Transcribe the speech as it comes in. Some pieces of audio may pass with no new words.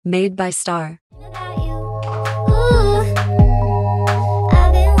Made by Star.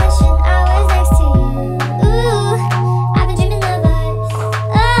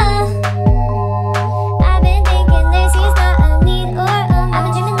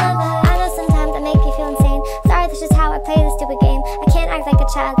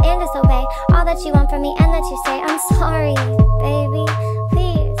 Child and disobey all that you want from me and that you say. I'm sorry, baby.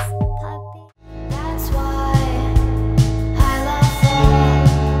 Please, puppy. That's why I love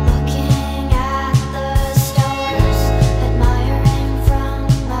looking at the stars, admiring from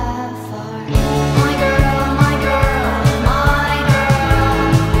afar. My girl, my girl, my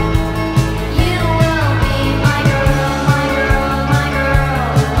girl. You will be my girl, my girl, my girl,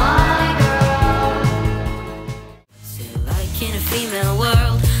 my girl. Still like in a female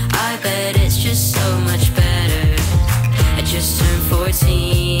world. But it's just so much better. I just turned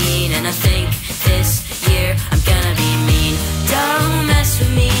 14 and I think this year I'm gonna be mean. Don't mess with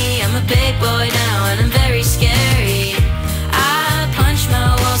me, I'm a big boy now and I'm very scary. I punch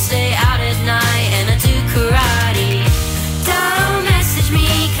my walls, stay out at night and I do karate. Don't message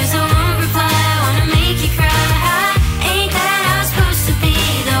me cause I won't reply, I wanna make you cry. Ain't that how it's supposed to be,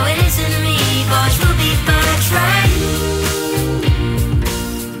 though it isn't me. Boys will be birds, right?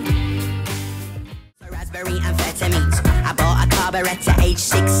 Amphetamines. I bought a carburetor at age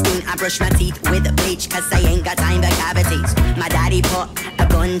 16. I brushed my teeth with a bleach cause I ain't got time for cavities. My daddy put a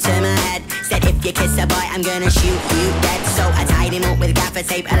gun to my head, said if you kiss a boy I'm gonna shoot you dead. So I tied him up with gaffer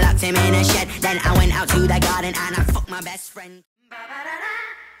tape and locked him in a shed. Then I went out to the garden and I fucked my best friend.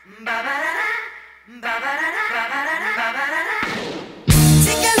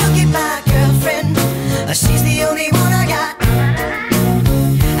 Take a look at my girlfriend, she's the only one I got.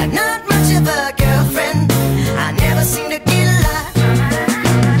 Not much of a girlfriend, I never seem to get a lot.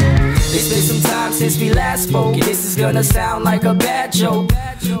 It's been some time since we last spoke, and this is gonna sound like a bad joke,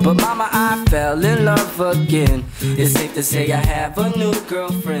 but mama, I fell in love again. It's safe to say I have a new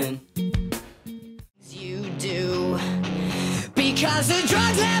girlfriend. You do, because the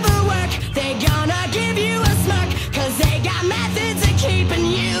drugs never work. They're gonna give you a smirk, cause they got methods of keeping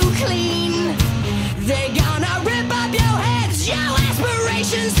you clean. They're gonna rip up your heads, your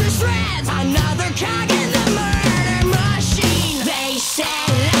aspirations to shreds. Another cog in the murder machine. They said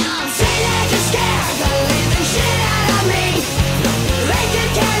I'm teenage and scared the living shit out of me. They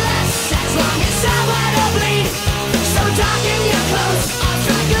could care less as long as someone will bleed. So darken your clothes, I'll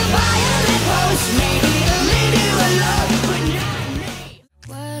strike a violent pose. Maybe I'll leave you alone, but not me.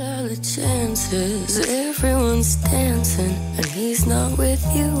 What are the chances everyone's dancing and he's not with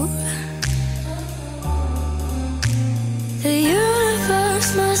you? The universe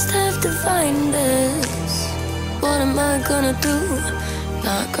must have divined this. What am I gonna do?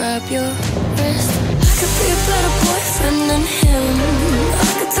 Not grab your wrist? I could be a better boyfriend than him. I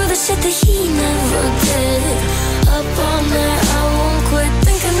could do the shit that he never did. Up all night, I won't quit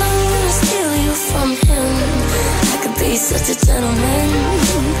thinking I'm gonna steal you from him. I could be such a gentleman,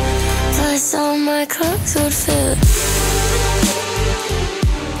 plus all my clothes would fit.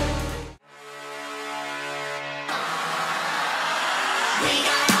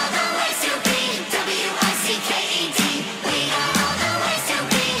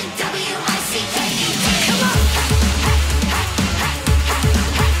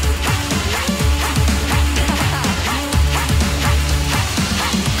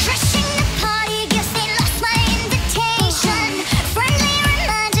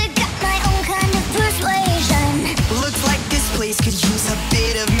 Could use a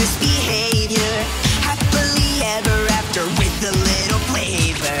bit of misbehavior. Happily ever after with a little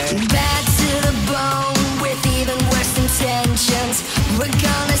flavor. Bad to the bone with even worse intentions. We're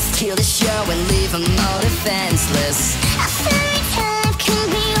gonna steal the show and leave them all defenseless. A fairy tale can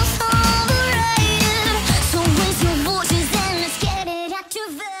be also overrated. So raise your voices and let's get it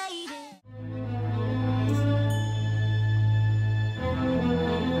activated.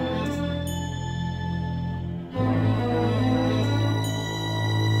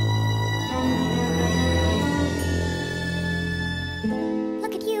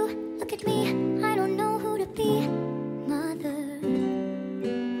 Look at you, look at me, I don't know who to be. Mother,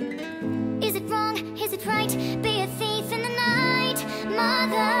 is it wrong, is it right? Be a thief in the night.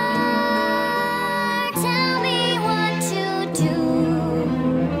 Mother, tell me what to do.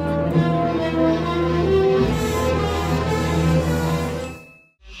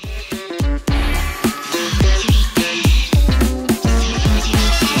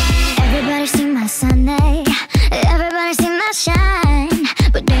 Everybody see my Sunday, everybody see my shine,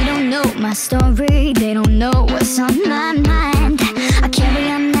 but they don't know my story, they don't know what's on my mind. I carry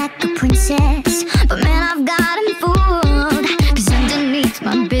on like a princess, but man, I've got 'em fooled, 'cause underneath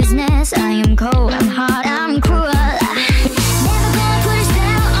my cold, I'm hot, I'm cruel. Never gonna put a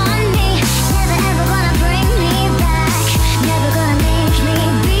spell on me. Never ever gonna bring me back. Never gonna make me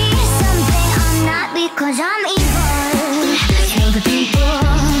be something I'm not because I'm evil. Tell the people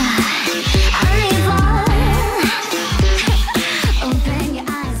I'm evil. Open your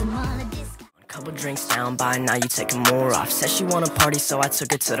eyes, I'm on a disco. Couple drinks down by now, you taking more off. Said she wanna party, so I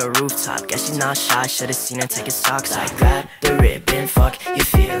took her to the rooftop. Guess she's not shy, should've seen her taking socks. I grabbed the ribbon, fuck you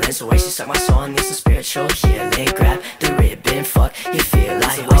feelings. The way she sucked my soul and needs some spiritual healing. Grab the ribbon, fuck you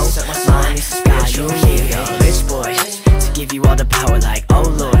feelings. The way she sucked my soul and needs some spiritual healing. Rich boy, to give you all the power like, oh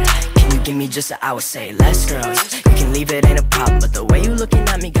lord. Can you give me just an hour, say less girls. You can leave it, ain't a problem. But the way you looking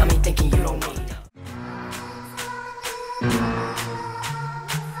at me got me thinking you don't need.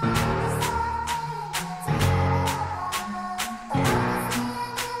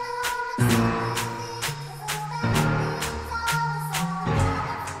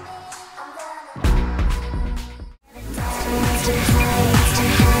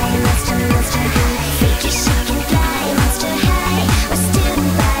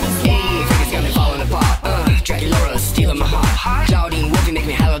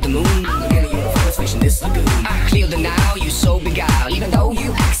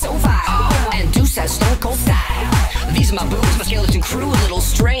 These are my boobs, my skeleton crew, a little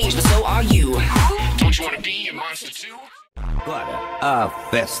strange, but so are you. Don't you wanna be a monster too? Agora a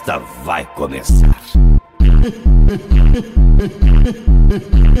festa vai começar.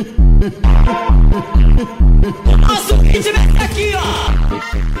 Nossa, o ritmo é aqui, ó!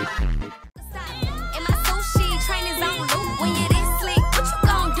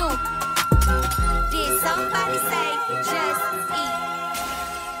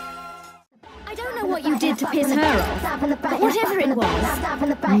 I don't know what you did to piss her off, but whatever it was,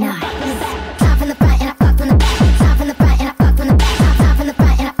 nice.